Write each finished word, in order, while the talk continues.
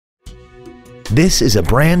This is a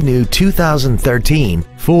brand new 2013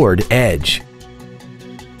 Ford Edge.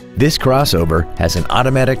 This crossover has an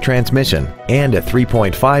automatic transmission and a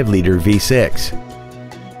 3.5-liter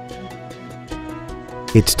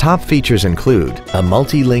V6. Its top features include a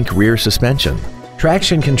multi-link rear suspension,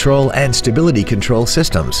 traction control and stability control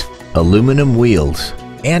systems, aluminum wheels,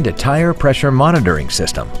 and a tire pressure monitoring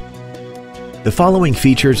system. The following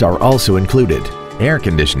features are also included: air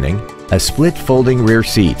conditioning, a split folding rear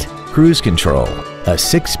seat, cruise control, a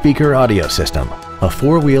 6-speaker audio system, a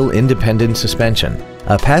 4-wheel independent suspension,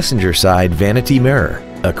 a passenger side vanity mirror,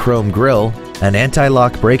 a chrome grille, an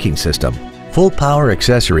anti-lock braking system, full power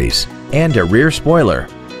accessories, and a rear spoiler.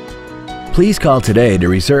 Please call today to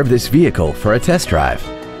reserve this vehicle for a test drive.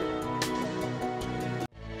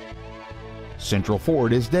 Central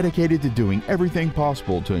Ford is dedicated to doing everything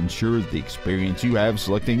possible to ensure the experience you have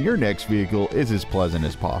selecting your next vehicle is as pleasant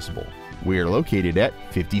as possible. We are located at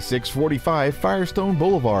 5645 Firestone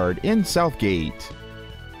Boulevard in Southgate.